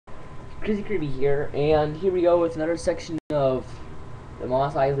Crazy Kirby here, and here we go with another section of the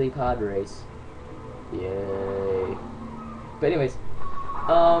Mos Eisley Pod Race. Yay! But anyways,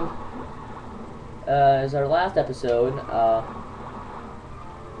 as our last episode,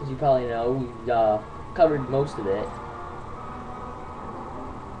 as you probably know, we covered most of it,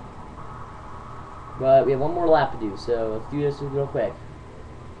 but we have one more lap to do. So let's do this real quick.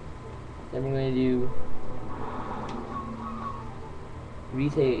 Then we're going to do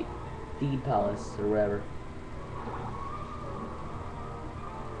Retake Deed Palace or whatever.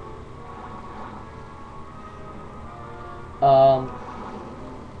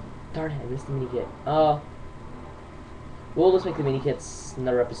 Darn it, I missed the mini kit. We'll just make the mini kits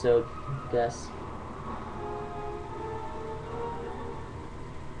another episode, I guess.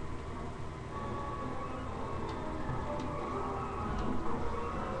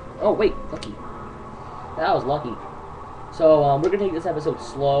 Oh wait, lucky. That was lucky. So we're gonna take this episode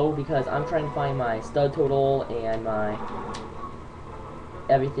slow because I'm trying to find my stud total and my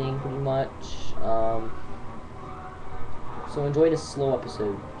everything pretty much. So enjoy this slow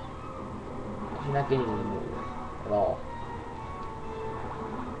episode. You're not getting any more at all.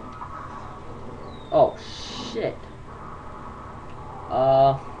 Oh shit.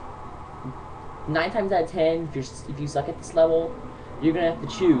 9 times out of 10, if you suck at this level, you're gonna have to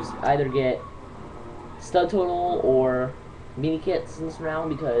choose either get stud total or mini kits in this round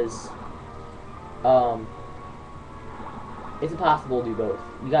because it's impossible to do both.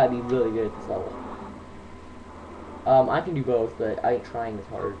 You gotta be really good at this level. I can do both, but I ain't trying as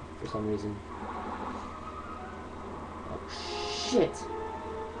hard for some reason. Oh shit!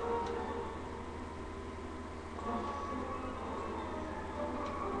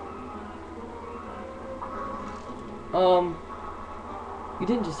 You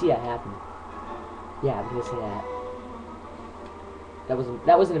didn't just see that happen. Yeah, I'm gonna say that.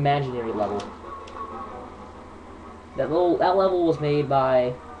 That was an imaginary level. That level was made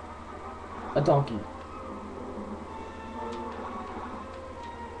by a donkey.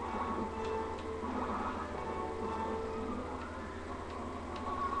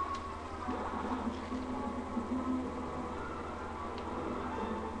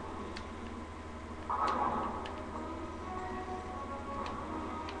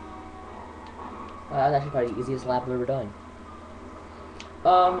 That was actually probably the easiest lap I've ever done.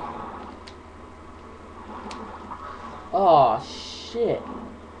 Oh shit.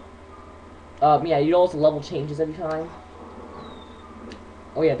 Yeah, you know the level changes every time.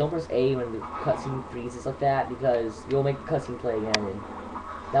 Oh yeah, don't press A when the cutscene freezes like that because you'll make the cutscene play again, and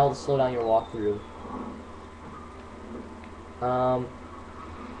that will slow down your walkthrough.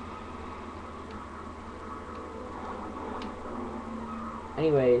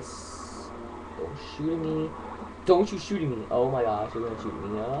 Anyways. Don't shoot at me. Don't you shoot at me. Oh my gosh, you're gonna shoot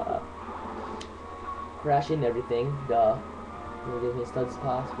me. Crash into everything. Duh. You're gonna give me as studs as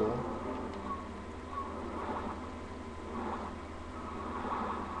possible.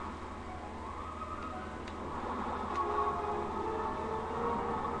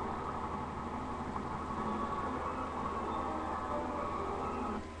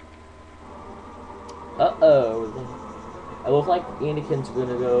 Uh-oh. I look like Anakin's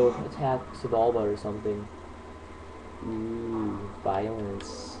gonna go attack Sebulba or something. Ooh,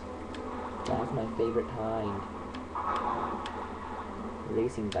 violence. That's my favorite kind.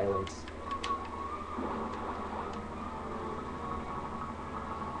 Racing violence.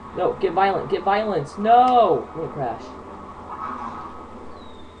 No, get violent, get violence! No! I'm gonna crash.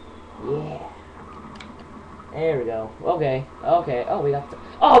 Yeah. There we go. Okay, okay. Oh, we got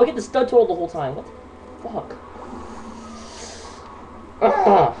we get the stud total the whole time. What the fuck? I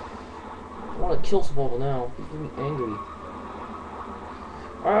want to kill Sebulba now. He's getting me angry.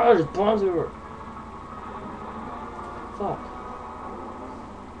 Just bombs over. Fuck.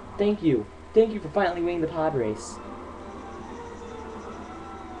 Thank you. Thank you for finally winning the pod race.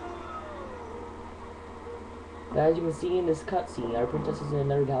 As you can see in this cutscene, our princess is in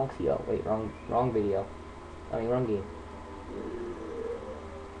another galaxy. Oh, wait, wrong video. I mean, wrong game.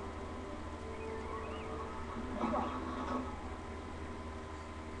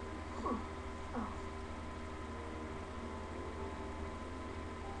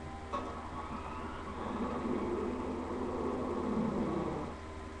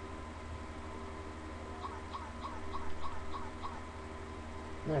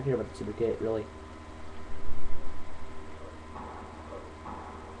 I don't care about the super kit, really.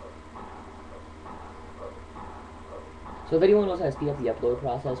 So if anyone knows how to speed up the upload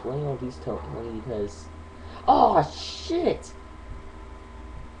process, well, anyone please tell me because... Oh, shit!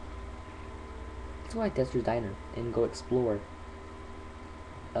 Let's go like Dester's Diner and go explore.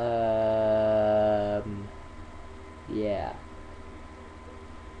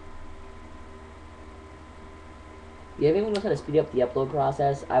 Yeah, if anyone knows how to speed up the upload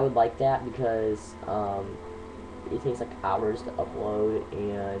process, I would like that because it takes like hours to upload,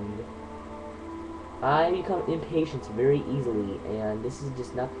 and I become impatient very easily, and this is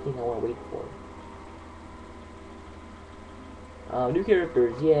just not the thing I want to wait for. New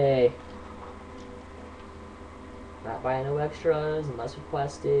characters, yay! Not buying no extras unless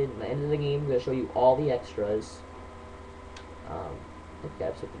requested. At the end of the game, I'm going to show you all the extras. Okay,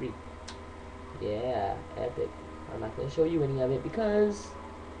 episode 3. Yeah, epic. I'm not going to show you any of it because,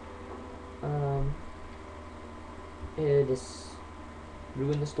 it just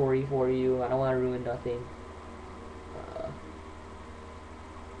ruin the story for you. I don't want to ruin nothing.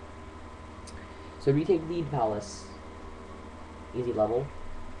 So retake the palace. Easy level.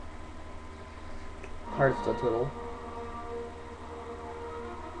 Hard still twiddle.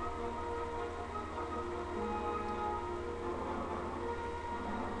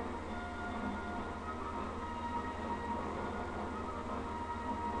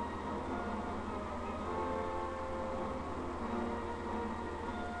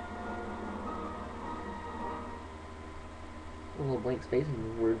 A little blank space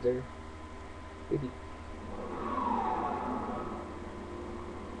and words there. Maybe.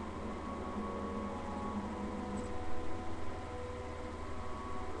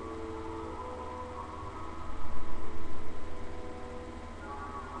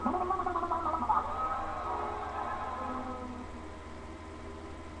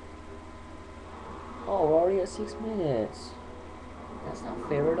 Oh, we're already at 6 minutes. That's not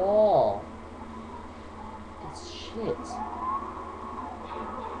fair at all. It's shit.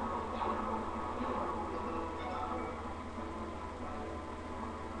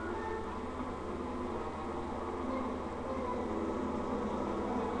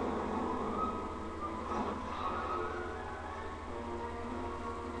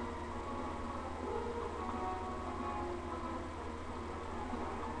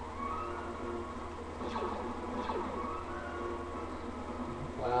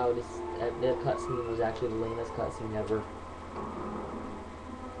 Wow, that cutscene was actually the lamest cutscene ever.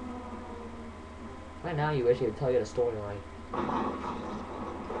 Right now, you wish he would tell you the storyline.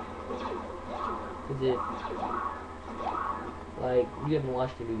 Is it like you haven't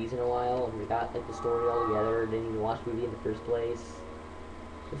watched the movies in a while and forgot like the story altogether, and didn't even watch the movie in the first place?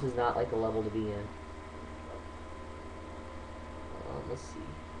 This is not like the level to be in. Let's see.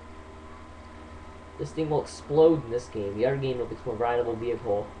 This thing will explode in this game. The other game will become a rideable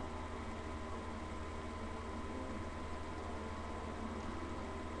vehicle.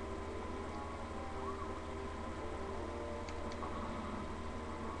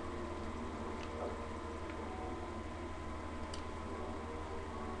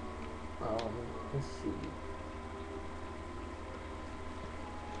 Let's see.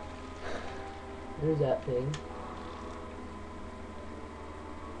 There's that thing.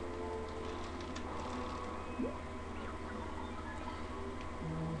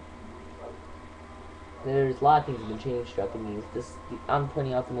 There's a lot of things that have been changed throughout the games. I'm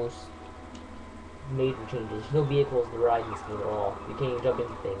pointing out the most major changes. There's no vehicles to ride in this game at all. You can't even jump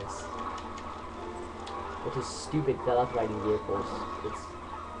into things. Which is stupid because I like riding vehicles.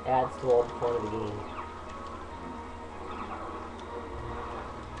 It adds to all the fun of the game.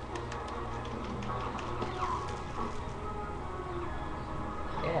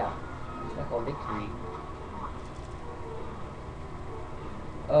 Yeah. It's like all victory.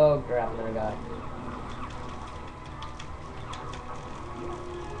 Oh crap, another guy.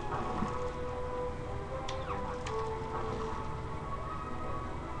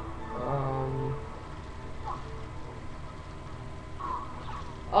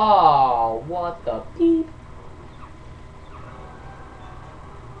 Oh, what the beep?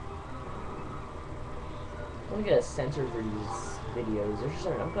 Let me get a censor for these videos. They're just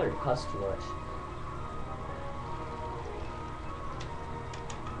I'm gonna cuss too much.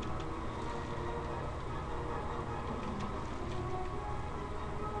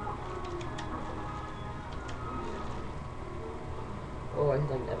 Oh, I hit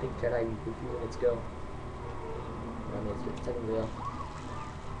like an epic Jedi a few minutes ago. I mean, it's second wheel.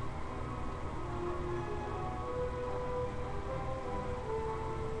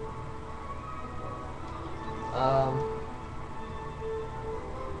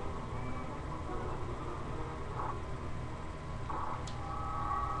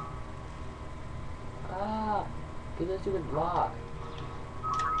 Get that stupid block.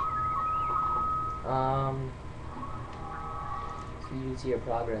 So you can see your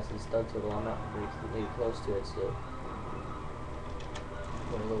progress in stud total. I'm not really close to it, so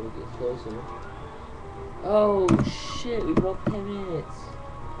I'm gonna go get closer. Oh shit, we broke 10 minutes.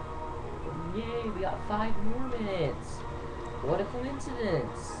 Yay, we got 5 more minutes. What a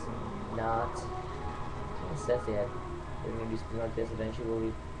coincidence. Not. Yes, that's it. We're gonna do something like this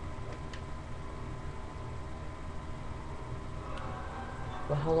eventually.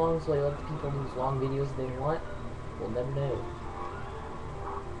 But how long will I let the people do these long videos they want? We'll never know.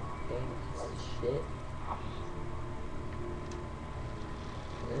 Dang piece of shit.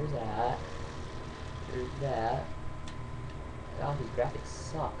 There's that. There's that. God, these graphics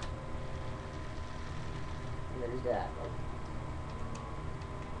suck. And there's that.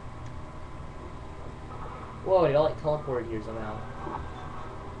 Whoa, they all like teleported here somehow.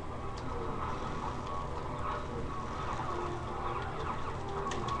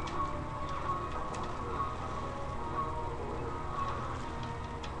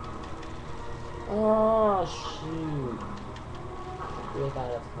 Oh shoot. Really got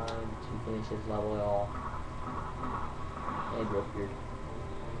enough time to finish this level at all. And broke weird.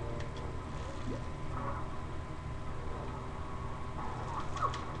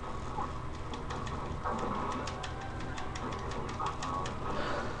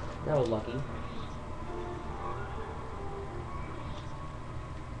 That was lucky.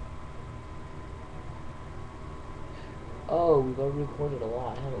 Oh, we've already recorded a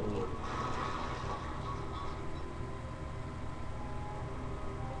lot, haven't we?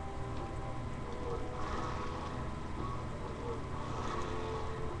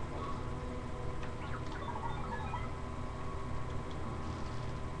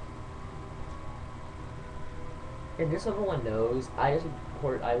 And just so everyone knows, I was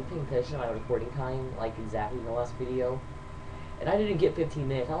paying attention to my recording time, like exactly in the last video. And I didn't get 15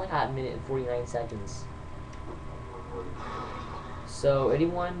 minutes, I only got a minute and 49 seconds. So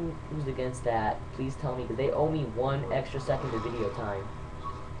anyone who's against that, please tell me, because they owe me 1 extra second of video time.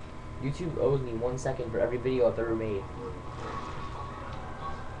 YouTube owes me 1 second for every video I've ever made.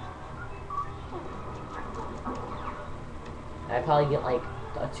 And I probably get like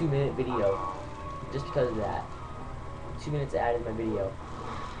a 2-minute video, just because of that. 2 minutes added in my video,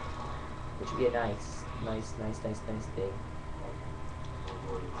 which would be a nice thing.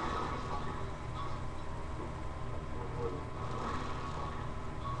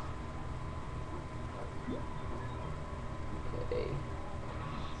 Okay.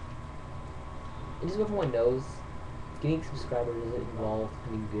 And just so everyone knows, getting subscribers doesn't involve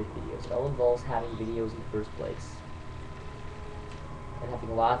having good videos. It all involves having videos in the first place, and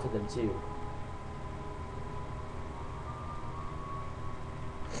having lots of them too.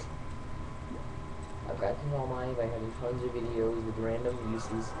 I've got to know mine by having tons of videos with random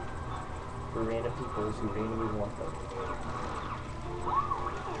uses for random people who randomly want them.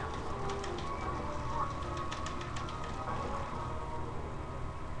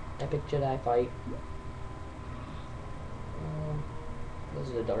 Epic Jedi fight. Those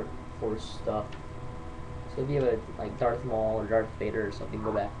are the Dark Force stuff. So if you have a like Darth Maul or Darth Vader or something,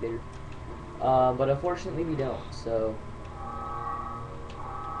 go back there. But unfortunately we don't. So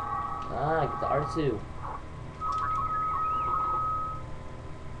I get the R2.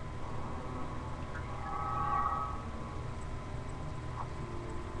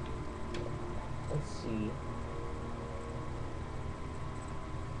 Let's see.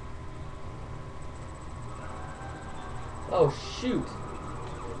 Oh shoot!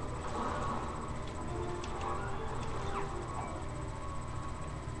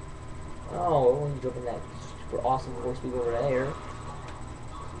 Oh, I want to jump in that super awesome force speed over there.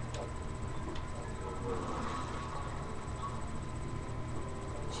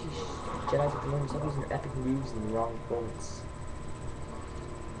 Jeez, Jedi's have to learn some using their epic moves in the wrong moments.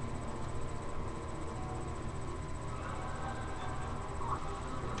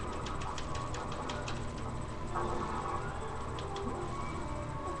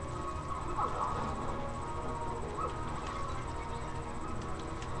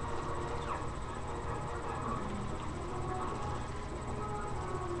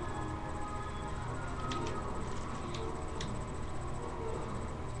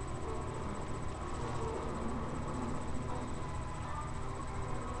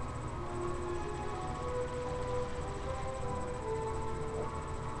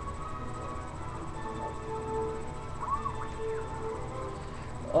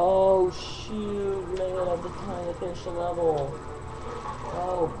 Oh shoot, we don't have the time to finish the level.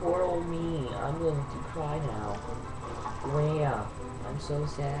 Oh, poor old me. I'm going to cry now. Wow, I'm so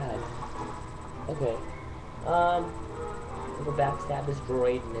sad. Okay. We'll go backstab this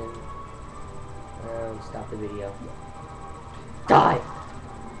droid and then stop the video. Die!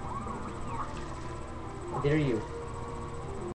 How dare you?